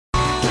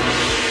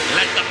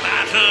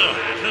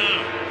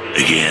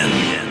begin.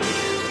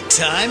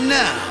 Time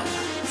now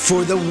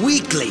for the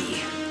weekly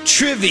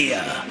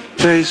trivia.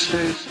 Face.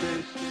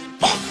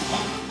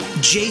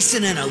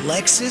 Jason and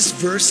Alexis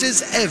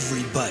versus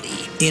everybody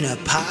in a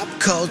pop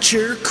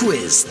culture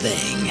quiz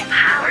thing.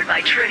 Powered by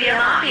Trivia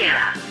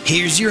Mafia.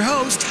 Here's your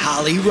host,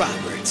 Holly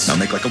Roberts. Now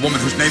make like a woman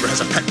whose neighbor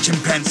has a pet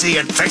chimpanzee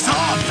and face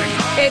on.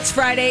 It's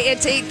Friday,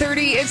 it's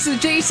 8:30, it's the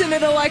Jason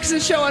and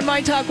Alexis show on My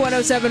Talk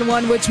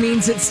 107.1, which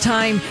means it's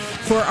time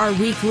for our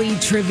weekly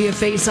trivia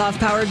face-off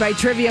powered by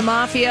Trivia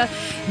Mafia.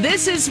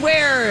 This is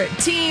where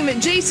Team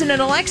Jason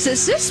and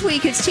Alexis, this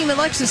week it's Team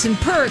Alexis and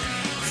Perk,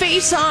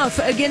 face off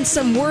against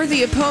some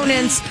worthy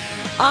opponents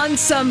on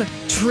some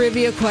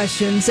trivia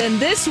questions. And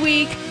this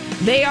week,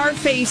 they are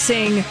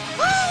facing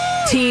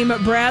Team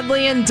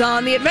Bradley and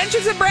Dawn. The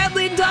Adventures of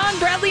Bradley and Dawn.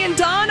 Bradley and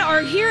Dawn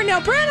are here.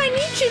 Now, Brad, I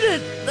need you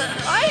to...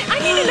 I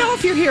need to know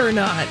if you're here or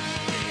not.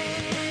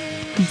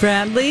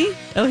 Bradley?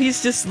 Oh,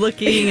 he's just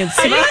looking and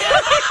smiling.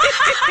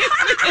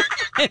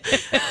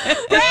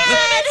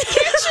 Brad!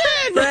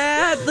 Kitchen!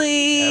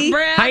 Bradley!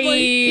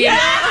 Bradley! Hi. Yeah!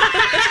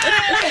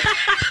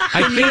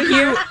 I think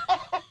you...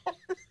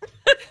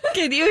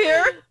 Can you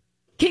hear?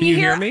 Can you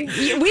hear me? We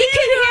can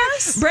hear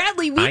us.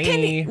 Bradley, we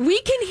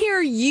can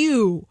hear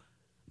you.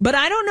 But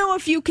I don't know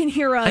if you can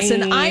hear us,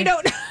 and I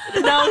don't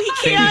No, he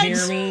can't. Can you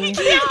hear me? He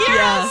can't hear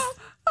us.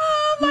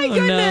 Oh my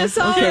goodness.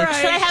 No. All Okay.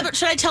 right.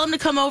 Should I tell him to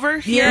come over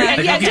here? Yeah, I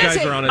think you guys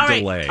are on a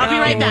delay. I'll be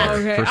right back.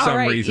 Okay. For some All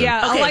right. reason.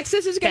 Yeah, Okay.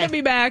 Alexis is going to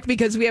be back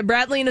because we have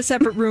Bradley in a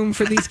separate room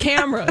for these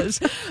cameras.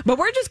 But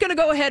we're just going to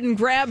go ahead and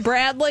grab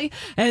Bradley,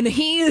 and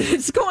he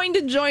is going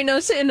to join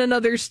us in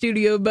another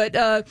studio. But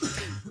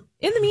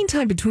in the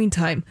meantime, between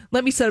time,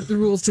 let me set up the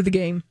rules to the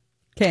game.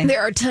 Okay.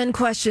 There are 10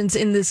 questions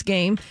in this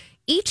game.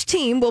 Each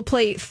team will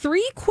play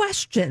 3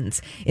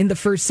 questions in the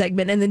first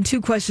segment and then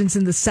 2 questions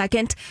in the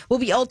second. We'll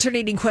be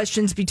alternating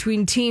questions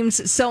between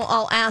teams. So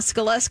I'll ask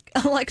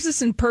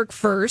Alexis and Perk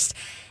first,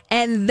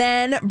 and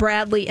then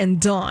Bradley and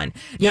Dawn.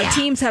 Now,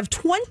 teams have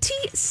 20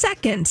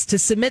 seconds to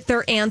submit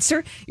their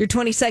answer. Your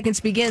 20 seconds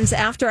begins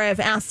after I have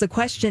asked the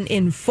question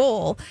in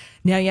full.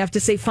 Now, you have to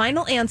say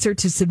final answer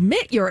to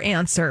submit your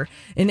answer.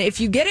 And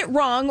if you get it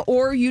wrong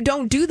or you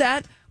don't do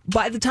that,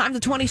 by the time the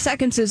 20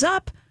 seconds is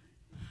up,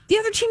 the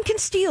other team can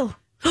steal.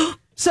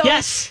 So,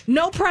 Yes.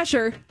 no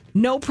pressure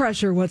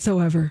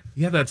whatsoever.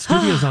 Yeah, that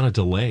studio's on a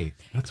delay.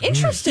 That's weird.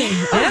 Interesting.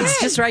 Yeah, it's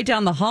just right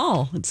down the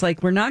hall. It's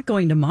like we're not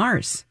going to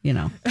Mars, you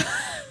know.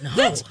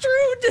 That's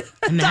true.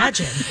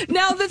 Imagine.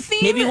 Now, the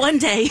theme... Maybe one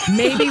day.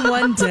 Maybe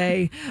one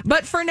day.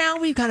 But for now,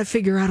 we've got to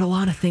figure out a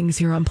lot of things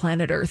here on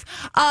planet Earth.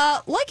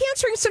 Like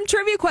answering some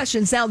trivia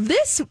questions. Now,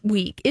 this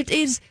week, it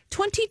is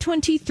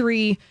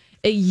 2023,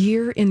 a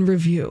year in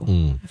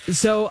review.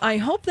 So I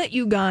hope that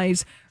you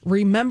guys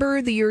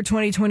remember the year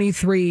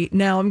 2023.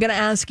 Now, I'm going to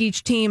ask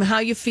each team, how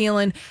you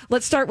feeling?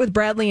 Let's start with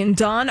Bradley and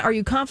Dawn. Are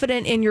you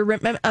confident in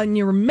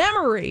your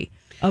memory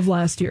of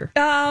last year?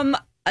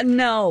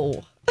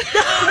 No.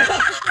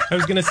 I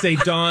was going to say,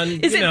 Dawn,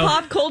 Is it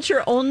pop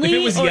culture only? if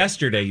it was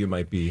yesterday, you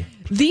might be.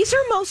 These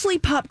are mostly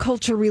pop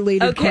culture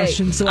related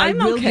questions, so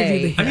I'm I will give you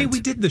okay. the hint. I mean, we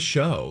did the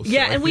show. So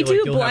Yeah, I and we feel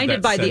like do you'll have blinded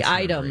that by the sense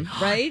item, memory.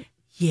 right?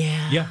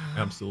 Yeah,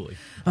 absolutely.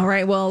 All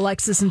right, well,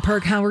 Alexis and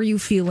Perk, how are you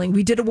feeling?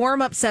 We did a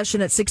warm-up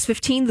session at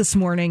 6:15 this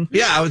morning.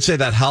 Yeah, I would say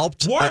that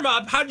helped. Warm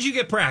up. How did you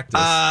get practice?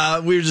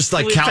 We were just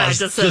like We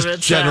practiced over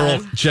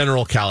just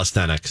general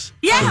calisthenics.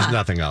 Yeah. There's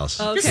nothing else.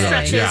 Okay.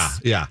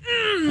 stretches. Yeah.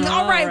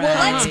 All right,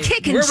 well, let's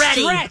kick and We're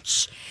ready.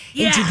 stretch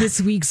into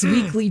this week's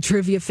weekly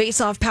trivia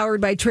face-off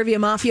powered by Trivia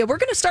Mafia. We're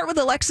going to start with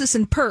Alexis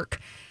and Perk.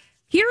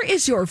 Here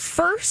is your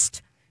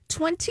first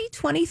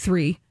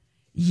 2023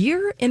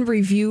 year in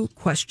review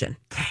question.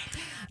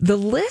 The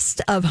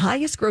list of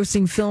highest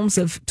grossing films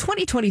of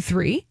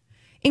 2023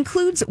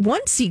 includes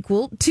 1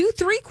 sequel, 2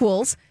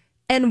 threequels,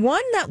 and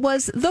 1 that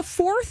was the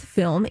 4th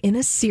film in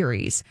a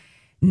series.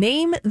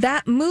 Name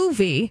that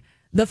movie,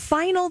 the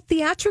final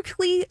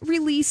theatrically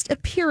released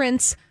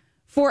appearance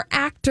for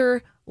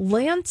actor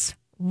Lance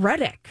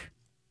Reddick.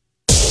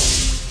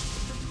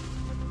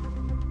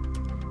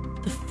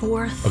 The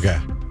 4th. Okay.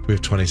 We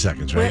have 20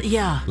 seconds, right?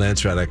 Yeah.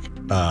 Lance Reddick,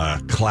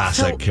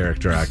 classic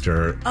character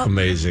actor,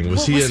 amazing.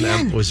 what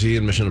was he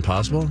in? Mission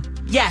Impossible?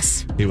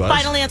 Yes. He was?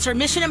 Final answer.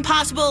 Mission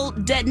Impossible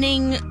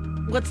deadening.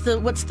 What's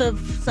the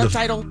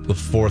subtitle? The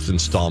 4th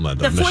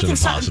installment of Mission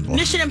Impossible.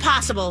 Mission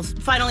Impossible.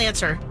 Final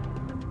answer.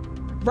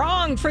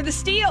 Wrong for the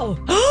steal.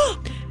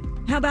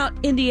 How about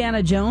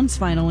Indiana Jones'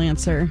 final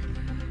answer?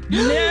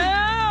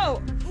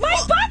 No! My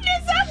button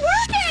is not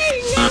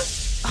working!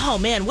 Oh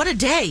man, what a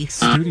day!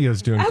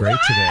 Studio's doing great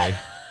today.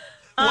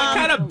 What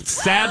kind of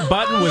sad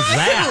button was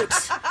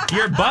that?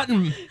 Your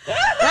button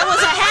That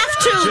was a half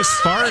tooth. just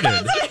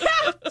farted.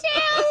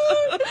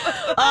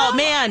 Oh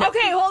man.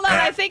 Okay, hold on.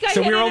 I think I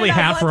So hit we were it only enough.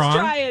 half Let's wrong?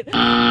 try it.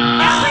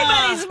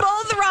 Everybody's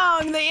both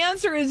wrong. The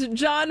answer is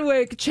John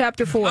Wick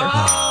Chapter 4.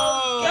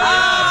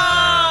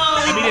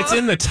 I mean, it's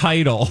in the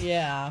title.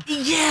 Yeah.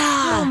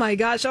 Oh my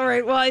gosh. All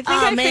right. Well, I think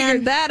I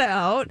figured that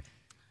out.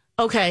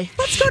 Okay.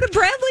 Let's go to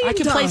Bradley and I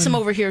can Dawn. play some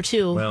over here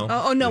too. Well,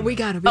 Oh no, we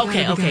got it.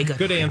 Okay, good.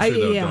 good answer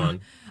though, yeah.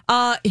 Dawn.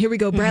 Here we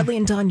go. Bradley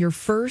and Don, your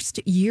first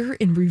year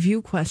in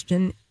review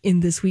question in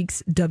this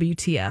week's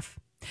WTF.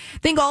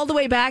 Think all the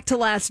way back to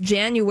last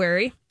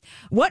January.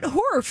 What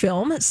horror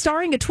film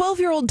starring a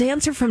 12-year-old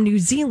dancer from New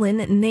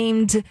Zealand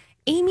named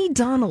Amy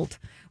Donald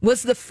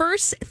was the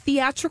first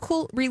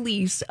theatrical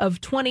release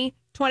of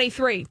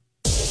 2023?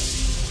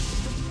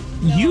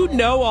 You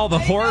know all the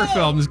horror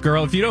films,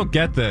 girl. If you don't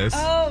get this,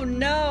 Oh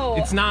no!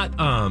 it's not.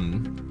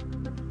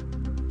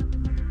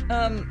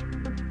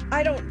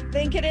 I don't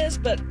think it is,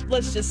 but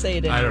let's just say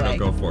it anyway. I don't know.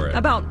 Go for it. How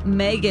about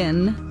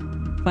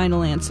Megan?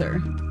 Final answer.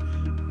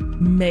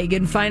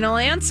 Megan, final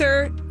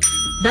answer.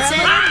 That's it.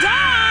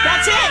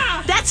 That's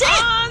it. That's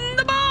it. On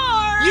the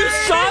board. You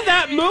saw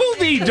that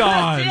movie, I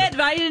Dawn. did,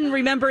 but I didn't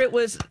remember it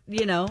was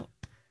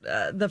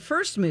the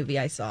first movie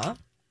I saw.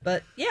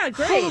 But yeah,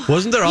 great.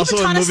 Wasn't there also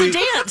a taught us movie? to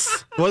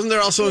dance. Wasn't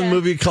there also a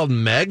movie called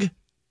Meg?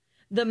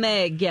 The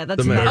Meg, yeah,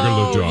 that's The Meg.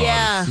 Oh, Dawn.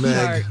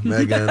 yeah.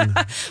 Megan.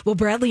 Well,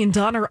 Bradley and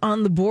Don are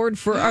on the board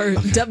for our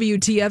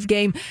WTF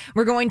game.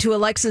 We're going to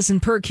Alexis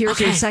and Perk. Here's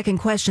your second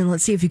question.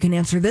 Let's see if you can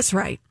answer this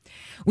right.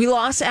 We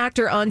lost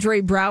actor Andre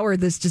Brower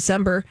this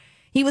December.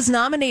 He was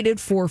nominated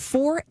for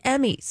 4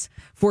 Emmys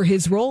for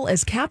his role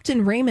as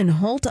Captain Raymond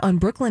Holt on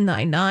Brooklyn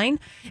Nine-Nine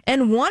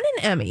and won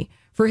an Emmy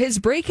for his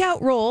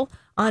breakout role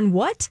on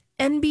what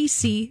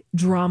NBC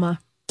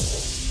drama?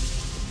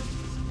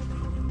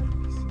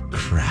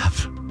 Crap.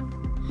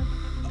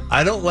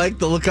 I don't like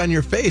the look on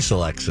your face,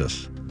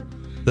 Alexis.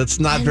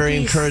 That's not very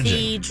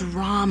encouraging. NBC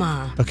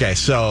drama. Okay,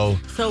 so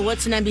So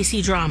what's an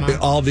NBC drama?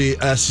 all the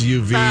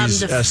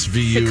SUVs, The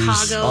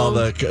SVUs, Chicago- all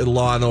the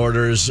Law and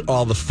Orders,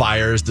 all the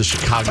fires, the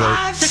Chicago.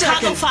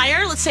 Chicago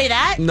Fire. Let's say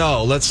that.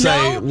 No, let's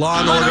say No.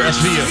 Law and Order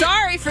SVU.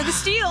 Sorry for the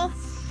steal.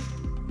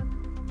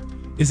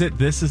 Is it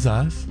This Is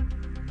Us?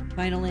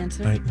 Final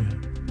answer. Right.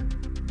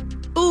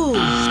 Ooh.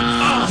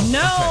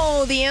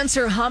 No, the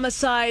answer,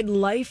 Homicide,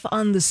 Life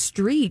on the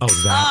Street. Oh,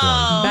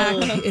 that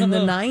one. Back in the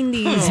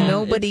 90s,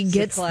 nobody It's a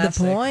gets the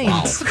classic. point.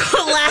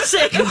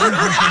 Classic.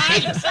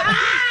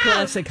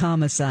 Classic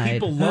homicide.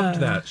 People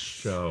loved that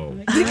show.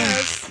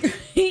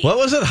 What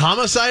was it?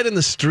 Homicide in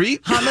the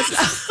Street?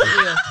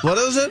 What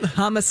is it?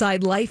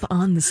 Homicide, Life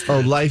on the Street. Oh,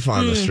 Life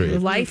on the Street.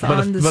 Life but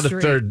on the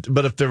Street.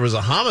 But if there was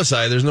a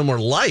homicide, there's no more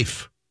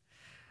life.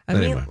 I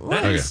mean, Anyway. look,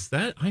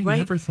 I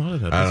never thought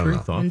of that. I That's don't very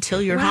know. thoughtful.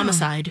 Until your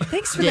homicide.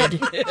 thanks for that.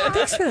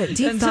 Thanks for that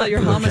deep Until thought. you're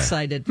Perk.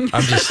 homicided.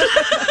 I'm just,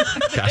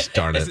 gosh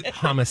darn Is it. it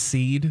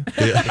Homicide?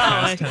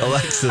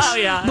 Alexis. Oh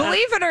yeah.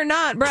 Believe it or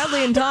not,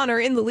 Bradley and Don are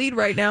in the lead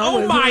right now.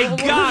 Oh my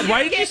God!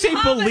 Why did you say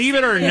believe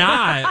it or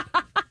not?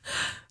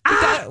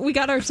 We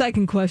got our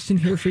second question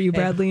here for you,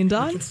 Bradley and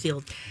Don. It's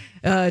sealed.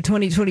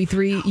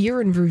 2023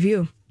 year in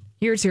review.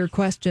 Here's your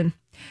question.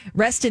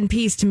 Rest in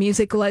peace to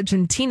music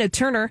legend Tina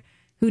Turner,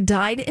 who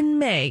died in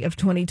May of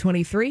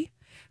 2023.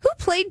 Who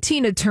played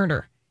Tina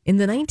Turner in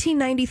the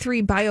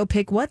 1993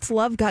 biopic What's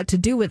Love Got to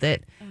Do with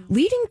It,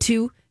 leading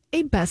to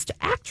a Best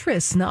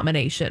Actress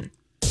nomination?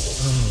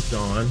 Oh,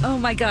 Dawn. Oh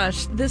my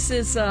gosh, this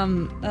is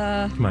Come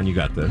on, you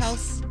got this.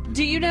 House.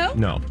 Do you know?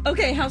 No.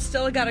 Okay, how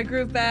Stella Got a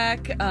Groove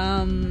Back.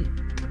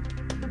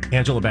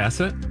 Angela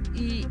Bassett?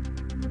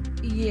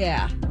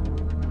 Yeah.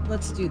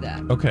 Let's do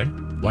that. Okay.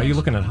 Why are you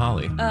looking at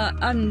Holly?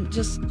 I'm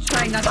just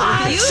trying not to look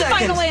at you.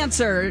 Final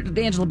answer,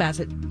 Angela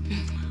Bassett.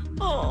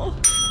 Oh,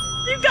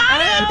 you got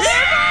it.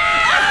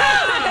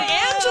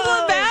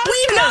 Angela Bassett.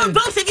 We know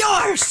both of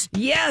yours.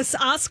 Yes,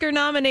 Oscar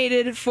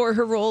nominated for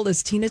her role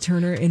as Tina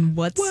Turner in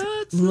What's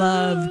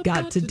Love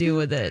Got to Do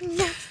with It?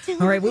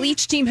 All right, well,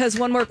 each team has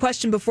one more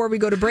question before we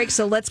go to break,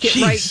 so let's get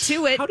right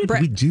to it. How did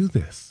we do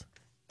this?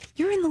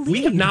 You're in the lead.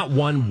 We have not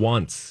won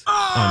once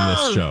on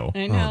this show.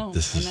 I know.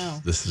 This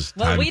is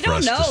Well, time we for don't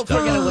us know to if we're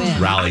start gonna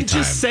win. rally I'm time.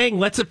 just saying,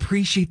 let's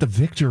appreciate the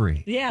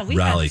victory. Yeah, we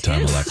Rally have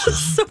time, to.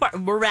 Alexis. So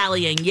we're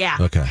rallying. Yeah.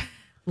 Okay.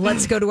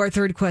 Let's go to our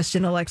third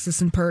question, Alexis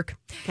and Perk.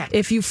 Okay.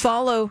 If you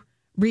follow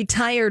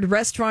retired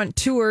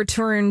restaurateur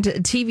turned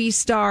TV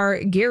star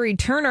Gary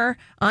Turner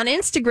on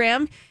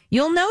Instagram,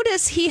 you'll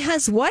notice he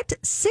has what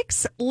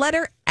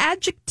 6-letter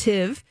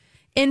adjective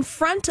in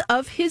front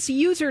of his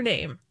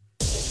username?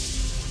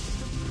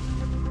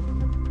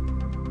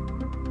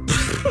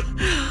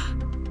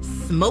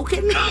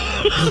 Smoking.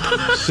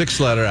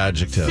 6-letter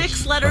adjective.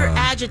 6-letter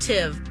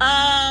adjective.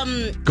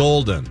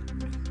 Golden.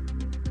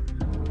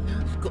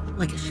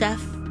 Like a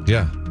chef.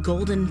 Yeah.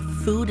 Golden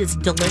food is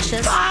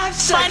delicious. 5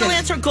 seconds. Final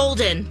answer,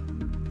 golden.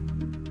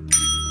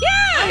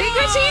 Yeah,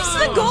 because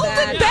he's the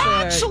Golden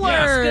Bachelor.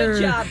 Yes,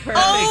 good job, Perk.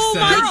 Oh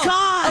makes my sense.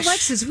 gosh.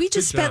 Alexis, we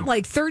just Good spent job.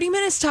 like 30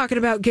 minutes talking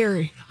about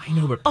Gary. I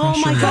know, but Oh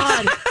my pressure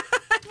God.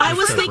 I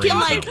was so thinking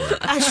brains like don't work.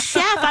 a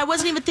chef. I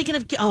wasn't even thinking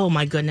of. Oh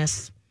my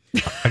goodness.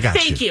 I got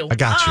Thank you. I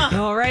got you.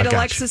 All right, I got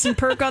Alexis and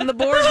Perk on the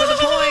board with a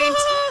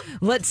point.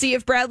 Let's see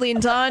if Bradley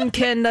and Don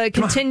can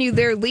continue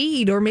their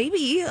lead, or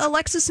maybe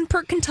Alexis and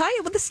Perk can tie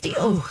it with a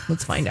steal.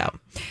 Let's find out.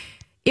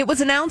 It was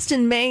announced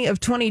in May of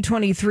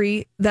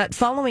 2023 that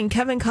following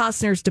Kevin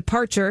Costner's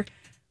departure,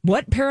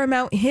 what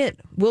Paramount hit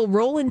will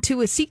roll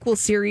into a sequel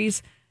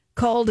series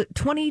called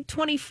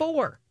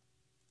 2024?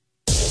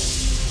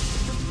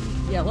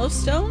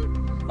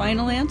 Yellowstone?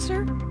 Final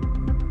answer?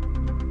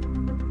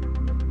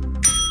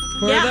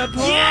 For the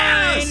point.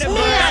 Yes!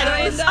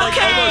 It's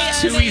like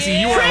almost too easy.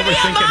 You were Trivia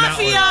overthinking that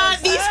one.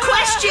 Mafia, these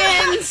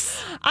questions.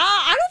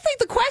 I don't think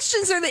the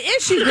questions are the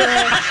issue,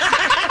 girl.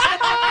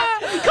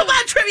 Come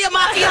on, Trivia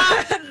Mafia.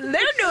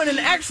 They're doing an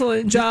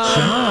excellent job.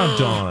 Job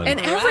done. And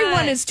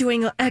everyone is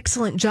doing an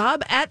excellent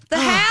job at the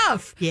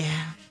half. Yeah.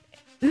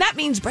 And that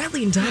means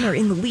Bradley and Don are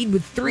in the lead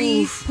with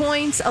 3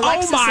 points.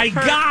 Alexis Oh my and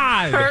Perk.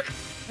 God! Perk.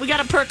 We got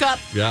to perk up.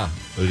 Yeah,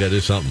 we got to do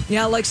something.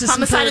 Yeah, Alexis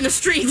Homicide and in the Perk,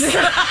 streets.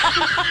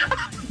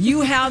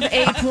 you have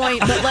a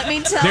point, but let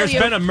me tell There's you.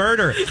 been a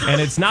murder, and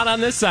it's not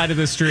on this side of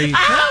the street.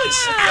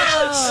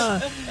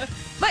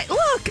 But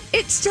look,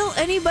 it's still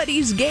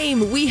anybody's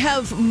game. We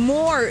have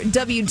more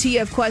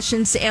WTF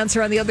questions to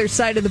answer on the other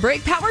side of the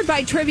break. Powered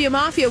by Trivia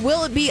Mafia.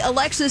 Will it be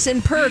Alexis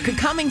and Perk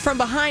coming from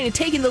behind and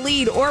taking the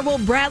lead, or will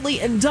Bradley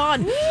and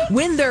Dawn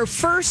win their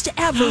first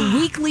ever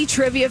weekly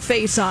trivia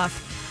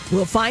face-off?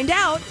 We'll find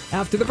out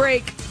after the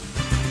break.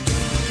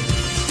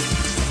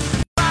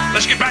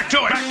 Let's get back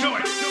to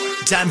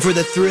it. Time for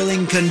the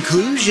thrilling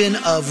conclusion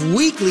of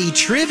weekly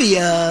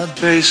trivia.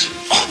 Please.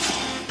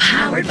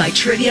 Powered by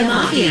Trivia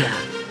Mafia.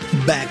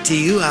 Back to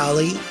you,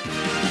 Holly.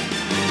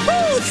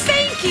 Oh,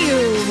 thank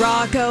you,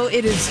 Rocco.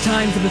 It is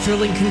time for the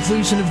thrilling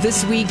conclusion of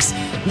this week's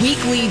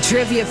weekly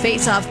trivia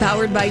face-off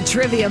powered by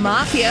Trivia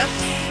Mafia.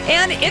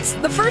 And it's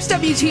the first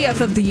WTF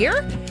of the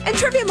year, and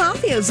Trivia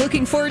Mafia is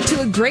looking forward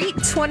to a great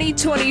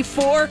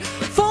 2024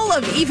 full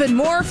of even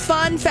more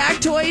fun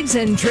factoids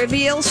and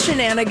trivial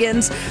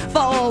shenanigans.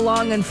 Follow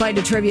along and find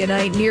a trivia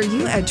night near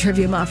you at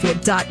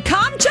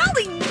triviamafia.com.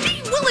 Jolly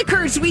gee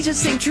willikers, we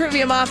just think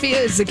Trivia Mafia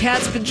is the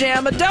cat's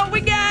pajama, don't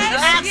we, guys?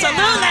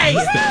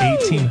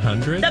 Absolutely. The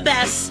 1800s? The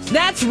best.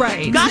 That's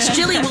right. Gosh,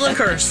 Jilly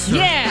Willikers.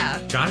 Yeah.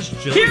 Gosh,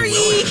 Jill. Hear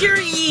ye, hear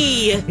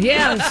ye.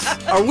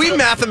 Yes. Are we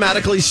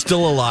mathematically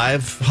still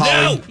alive,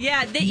 Holly? No!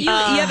 Yeah, you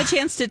have a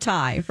chance to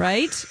tie,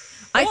 right?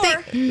 I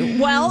think,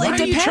 well, Why it are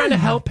depends. you trying to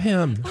help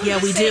him? Yeah,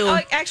 we do.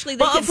 Actually,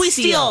 they Well, can if we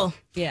steal.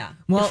 Yeah.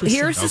 Well, we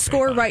here's the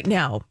score fine. right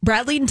now.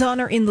 Bradley and Don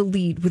are in the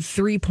lead with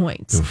 3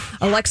 points.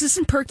 Alexis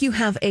and Perk, you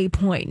have a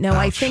point. Now,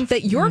 I think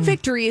that your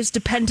victory is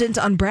dependent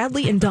on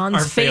Bradley and Don's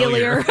Our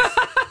failure.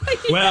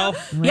 Well,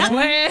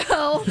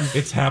 Well,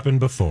 it's happened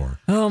before.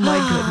 oh my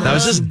goodness. Now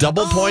is this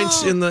double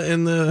points in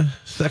the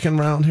second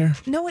round here?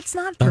 No, it's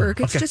not Perk.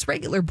 It's just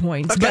regular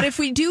points. But if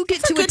we do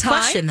get to a good tie,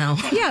 question, though.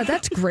 Yeah,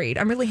 that's great.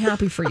 I'm really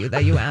happy for you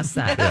that you asked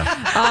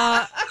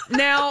that.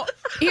 Now,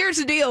 here's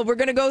the deal. We're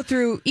going to go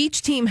through.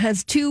 Each team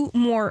has 2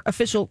 more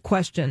official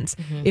questions.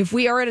 If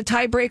we are at a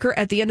tiebreaker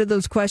at the end of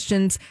those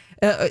questions,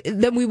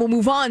 then we will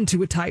move on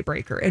to a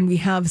tiebreaker, and we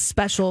have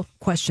special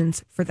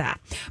questions for that.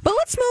 But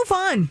let's move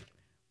on.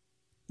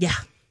 Yeah.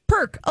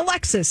 Perk,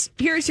 Alexis,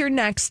 here's your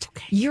next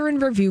year in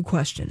review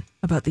question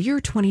about the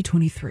year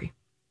 2023.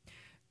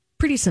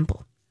 Pretty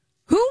simple.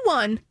 Who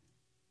won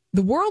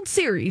the World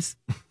Series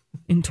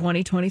in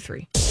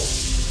 2023?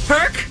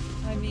 Perk.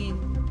 I mean,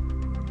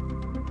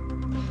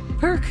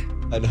 Perk.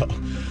 I know.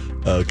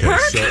 Okay.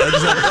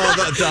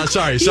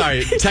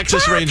 Sorry.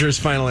 Texas Rangers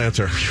final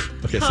answer.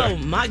 Okay, sorry. Oh,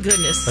 my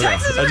goodness.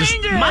 Texas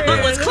Rangers. My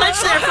butt was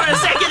clenched there for a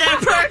second there,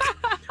 Perk.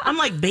 I'm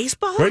like,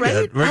 baseball, We're right?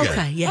 good, we're good.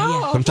 Okay,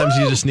 yeah. Sometimes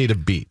you just need a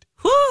beat.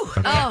 Whew.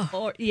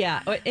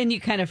 and you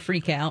kind of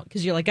freak out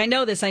because you're like, I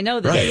know this. Right.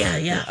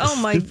 Yeah. Oh,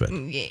 my.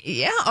 Stupid.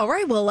 Yeah. All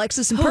right. Well,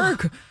 Alexis and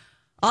Perk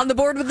on the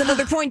board with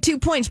another point, 2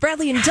 points.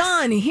 Bradley and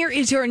Don, here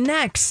is your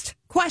next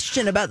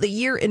question about the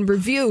year in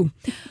review.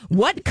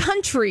 What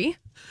country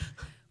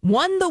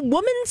won the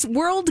Women's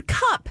World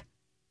Cup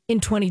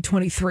in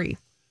 2023?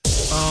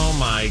 Oh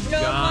my Oh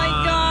God.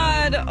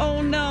 my God.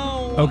 Oh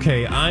no.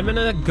 Okay, I'm going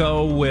to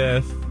go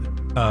with.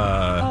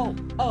 Oh.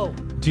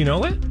 Do you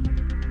know it?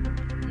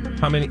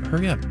 How many?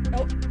 Hurry up.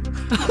 There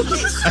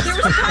was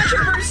a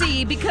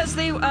controversy because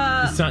they.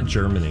 It's not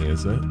Germany,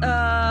 is it?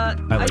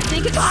 I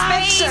think it's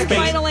Spain. Spain.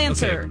 Final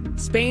answer. Okay.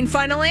 Spain,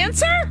 final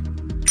answer?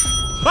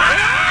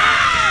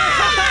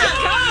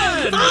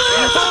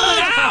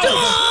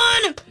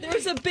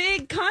 There's a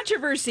big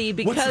controversy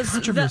because What's the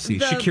controversy?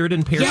 the Shakira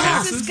didn't pay her Yes,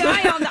 taxes? this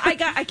guy on the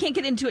I can't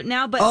get into it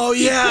now, but Oh,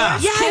 yeah.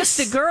 he kissed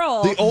a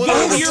girl. The owner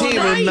of the you're team,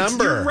 right.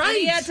 remember? You're right.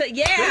 He had to-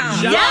 yeah.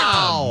 Good job.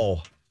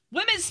 Wow.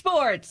 Women's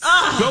sports.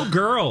 Go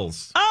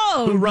girls.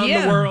 Oh, Who run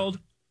yeah. the world?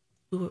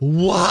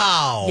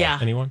 Wow. Yeah.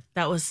 Anyone?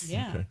 That was.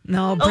 Yeah.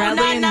 No, Oh,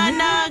 Bradley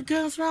nah,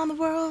 girls around the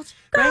world.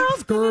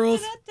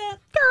 Girls.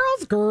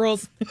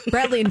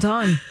 Bradley and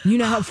Don, you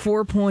now have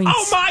 4 points.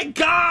 Oh my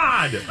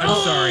God!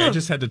 I'm sorry. I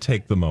just had to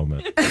take the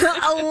moment.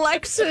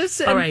 Alexis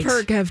and All right.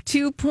 Perk have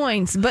 2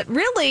 points. But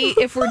really,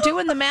 if we're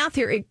doing the math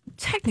here, it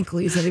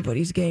technically is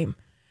anybody's game.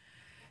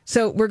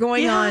 So we're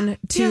going on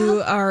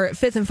to our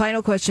 5th and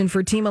final question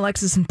for Team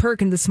Alexis and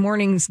Perk in this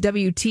morning's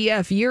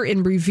WTF year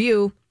in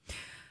review.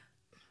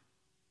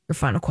 Your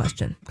final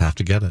question. Have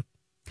to get it.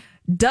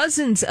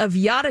 Dozens of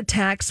yacht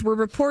attacks were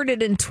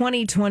reported in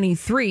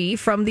 2023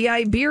 from the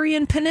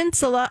Iberian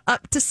Peninsula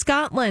up to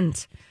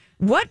Scotland.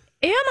 What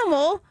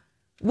animal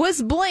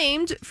was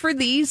blamed for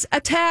these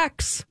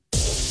attacks?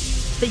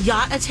 The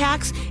yacht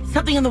attacks,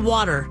 something in the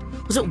water.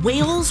 Was it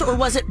whales or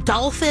was it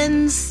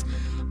dolphins?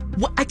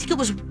 What, I think it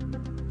was.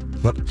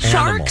 What animal?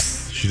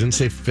 Sharks? She didn't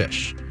say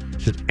fish.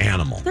 She said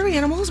animal. They're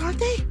animals, aren't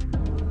they?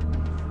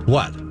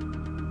 What?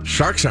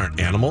 Sharks aren't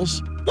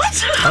animals.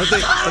 What? Aren't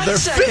they? They're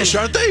fish,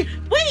 aren't they?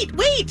 Wait.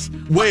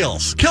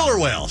 Whales. Killer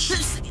whales.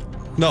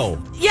 No.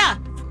 Yeah.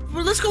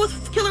 Well, let's go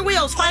with killer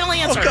whales. Final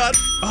answer. Oh, God.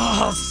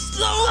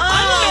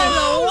 Under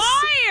the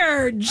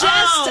wire.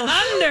 Just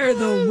under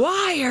the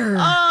wire.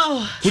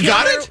 Oh. We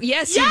got it?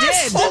 Yes, you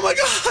did. Oh, my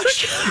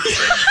gosh.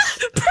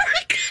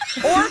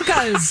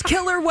 Orcas,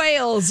 killer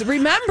whales.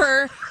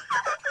 Remember,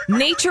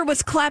 nature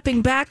was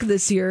clapping back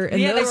this year, and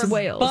Yeah, those they were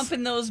whales.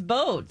 bumping those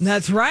boats.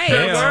 That's right.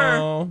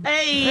 Hey-o.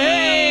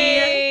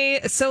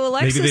 Hey. So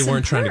Alexis, Maybe they weren't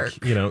and trying Kirk.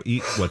 to,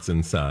 eat what's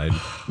inside.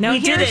 Now We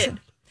did here's- it.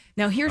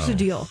 Now here's the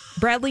deal,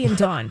 Bradley and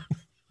Dawn.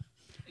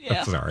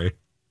 I'm sorry.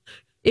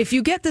 If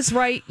you get this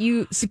right,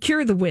 you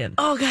secure the win.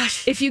 Oh,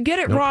 gosh. If you get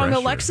it No wrong, pressure.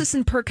 Alexis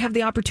and Perk have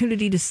the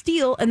opportunity to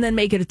steal and then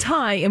make it a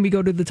tie, and we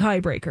go to the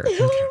tiebreaker.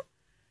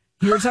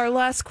 Here's our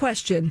last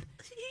question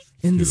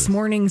in this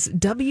morning's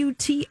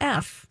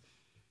WTF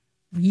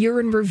Year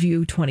in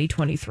Review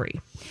 2023.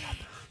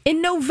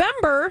 In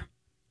November,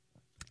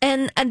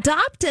 an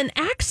Adopt an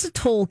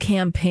Axolotl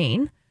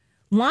campaign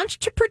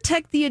launched to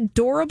protect the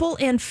adorable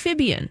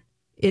amphibian.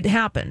 It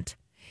happened.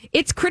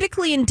 It's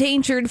critically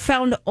endangered,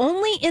 found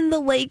only in the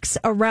lakes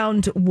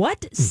around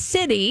what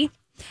city?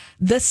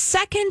 The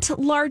second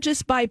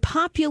largest by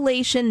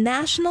population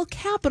national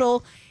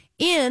capital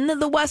in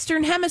the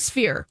Western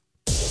Hemisphere.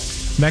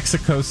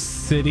 Mexico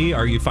City.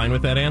 Are you fine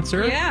with that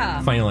answer?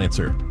 Yeah. Final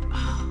answer.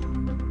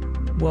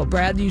 Well,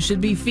 Brad, you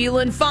should be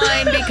feeling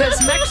fine because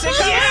Mexico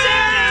City.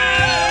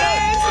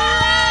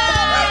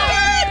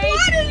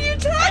 What are you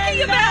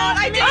talking about?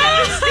 I didn't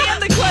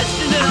understand the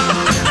question at all.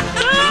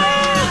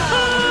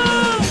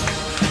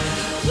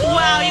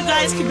 Wow, you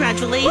guys,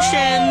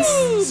 congratulations.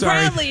 Sorry.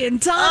 Bradley and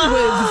Don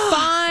with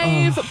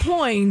 5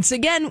 points.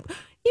 Again,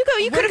 you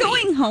could We're have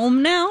going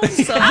home now.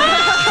 So.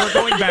 We're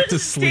going back to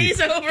sleep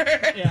Day's over. for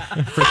 30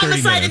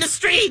 Homicide in the minutes.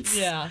 streets.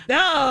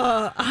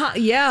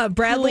 Yeah,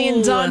 Bradley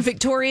and Don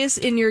victorious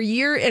in your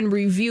year in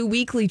review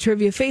weekly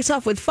trivia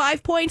face-off with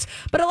 5 points.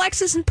 But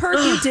Alexis and Perk,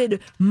 you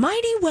did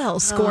mighty well,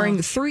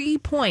 scoring 3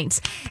 points.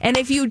 And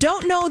if you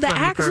don't know the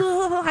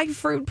actual, I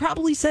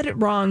probably said it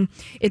wrong.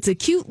 It's a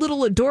cute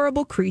little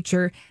adorable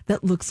creature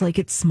that looks like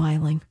it's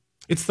smiling.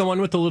 It's the one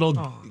with the little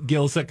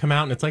gills that come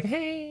out, and it's like,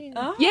 hey.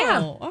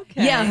 Yeah.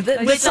 Okay. Yeah, the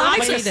Wait, so Sonic-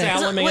 like a is it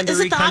salamander-y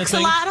the kind of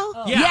thing.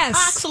 axolotl? Yeah. Yes.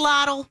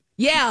 Axolotl.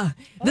 Yeah,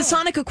 the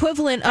Sonic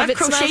equivalent of I've it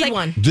smells crocheted like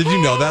one. Did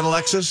you know that,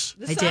 Alexis?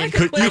 I did. You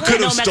could No,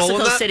 have stolen Mexico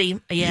that? City.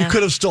 Yeah. You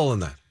could have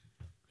stolen that.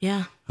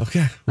 Yeah.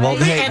 Okay. Well,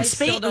 hey, And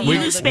Spain. don't You know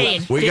knew the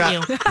Spain, we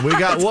didn't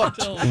got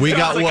whooped. We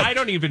got Like, I whooped.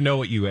 don't even know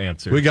what you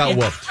answered. We got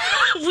whooped.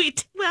 you?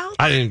 Well,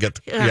 I didn't get.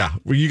 Yeah.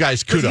 Well, you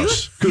guys,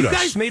 kudos. You Kudos.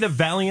 guys made a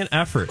valiant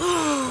effort.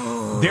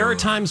 There are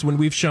times when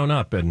we've shown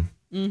up and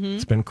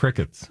it's been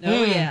crickets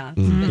Oh, yeah.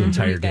 the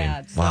entire game.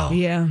 Bad. Wow.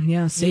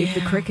 Yeah, save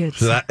the crickets.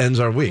 So that ends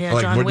our week. Yeah,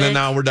 like John we're, Wick.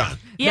 now we're done.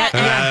 Yeah,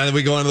 And yeah. then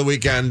we go into the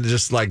weekend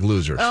just like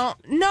losers. Oh,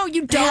 no,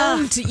 you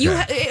don't. You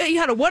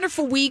had a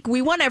wonderful week.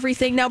 We won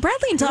everything. Now,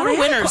 Bradley and Don, we're I have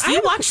a winners. que- I We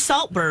have a watched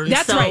Saltburn,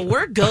 That's so right.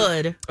 we're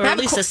good. Or I at have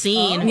a least que- a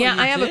scene. Yeah,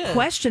 you I have did. a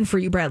question for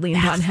you, Bradley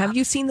and Don. Have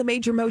you seen the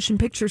major motion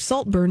picture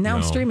Saltburn, now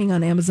No. streaming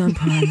on Amazon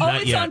Prime? Oh,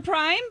 Not it's yet. on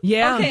Prime?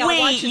 Yeah. Okay, I'll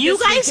watch Wait, it you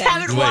this guys weekend.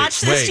 haven't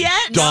watched this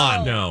yet?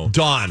 Dawn. No.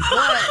 Dawn.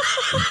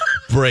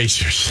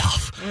 Brace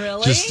yourself.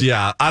 Really? Just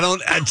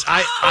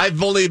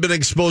I've only been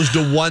exposed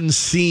to one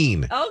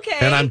scene. Okay.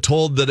 And I'm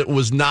told that it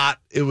was not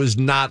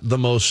the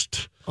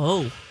most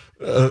Oh,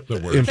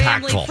 Family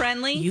impactful.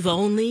 friendly? you've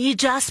only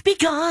just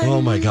begun.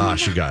 Oh my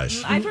gosh, you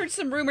guys. I've heard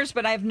some rumors,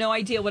 but I have no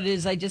idea what it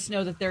is. I just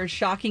know that there are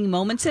shocking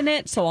moments in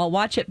it, so I'll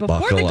watch it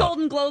before Buckle the up.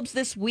 Golden Globes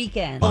this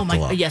weekend. Oh my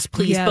Buckle up. yes,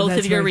 please. Yeah, Both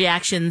that's of your right.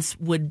 reactions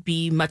would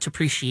be much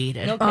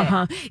appreciated.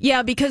 Okay.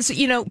 Yeah, because,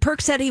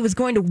 Perk said he was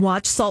going to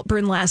watch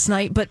Saltburn last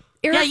night, but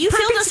Eric, Yeah, you Perk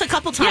failed is- us a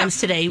couple times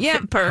today, Yeah.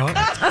 Perk.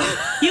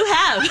 You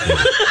have.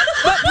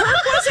 But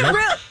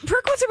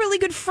Perk was a really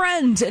good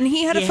friend, and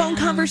he had a phone Yeah.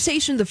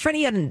 conversation with a friend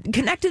he hadn't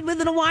connected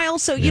with in a while.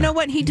 So you know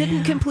what? He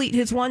didn't complete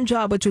his one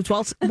job, which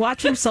was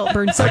watching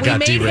Saltburn. So I got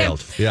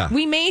derailed.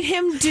 We made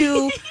him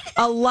do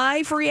a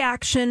live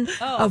reaction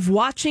of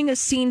watching a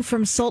scene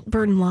from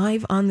Saltburn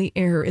live on the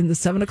air in the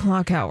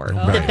 7:00 hour.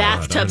 The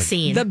bathtub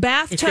scene. The if you're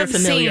bathtub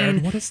familiar.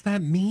 scene. What does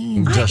that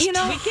mean? Just We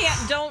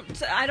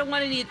can't, I don't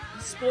want any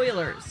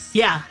spoilers.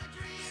 Yeah.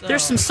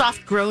 There's some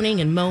soft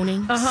groaning and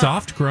moaning.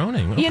 Soft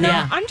groaning. Okay.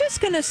 Yeah. I'm just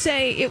going to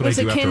say it What was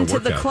I do after akin a to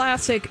the workout.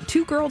 classic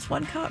 2 Girls,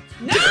 1 Cup.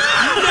 No!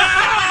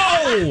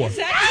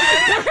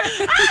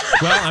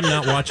 Well, I'm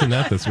not watching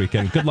that this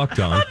weekend. Good luck,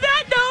 Dawn. On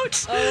that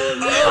note,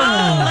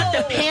 let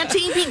the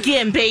panting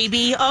begin,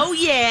 baby. Oh,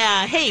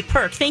 yeah. Hey,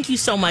 Perk, thank you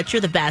so much.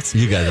 You're the best.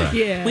 you guys are.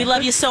 Yeah. We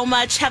love you so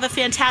much. Have a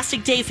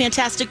fantastic day,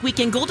 fantastic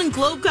weekend. Golden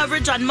Globe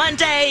coverage on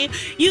Monday.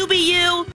 You be you.